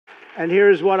And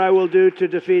here's what I will do to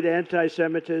defeat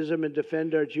anti-Semitism and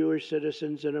defend our Jewish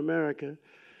citizens in America.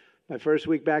 My first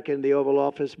week back in the Oval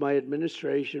Office, my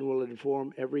administration will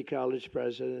inform every college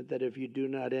president that if you do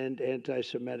not end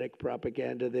anti-Semitic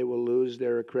propaganda, they will lose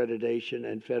their accreditation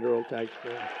and federal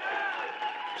taxpayer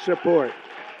support.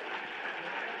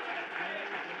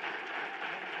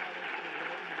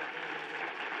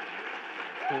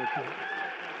 Thank you.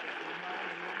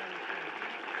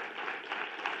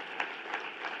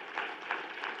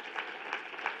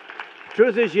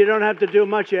 Truth is, you don't have to do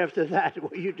much after that.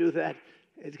 When you do that,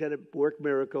 it's going to work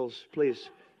miracles. Please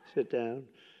sit down.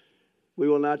 We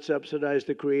will not subsidize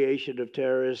the creation of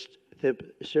terrorist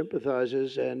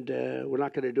sympathizers, and we're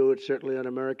not going to do it certainly on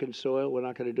American soil. We're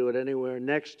not going to do it anywhere.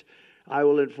 Next, I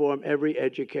will inform every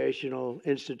educational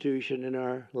institution in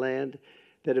our land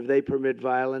that if they permit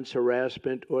violence,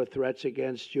 harassment, or threats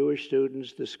against Jewish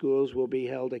students, the schools will be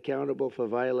held accountable for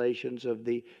violations of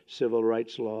the civil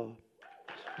rights law.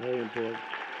 Very important.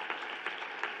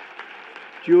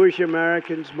 Jewish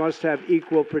Americans must have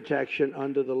equal protection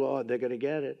under the law. They're going to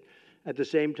get it. At the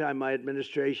same time, my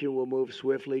administration will move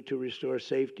swiftly to restore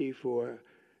safety for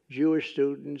Jewish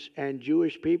students and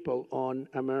Jewish people on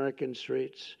American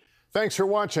streets. Thanks for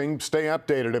watching. Stay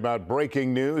updated about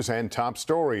breaking news and top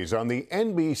stories on the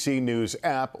NBC News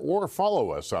app or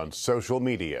follow us on social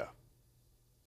media.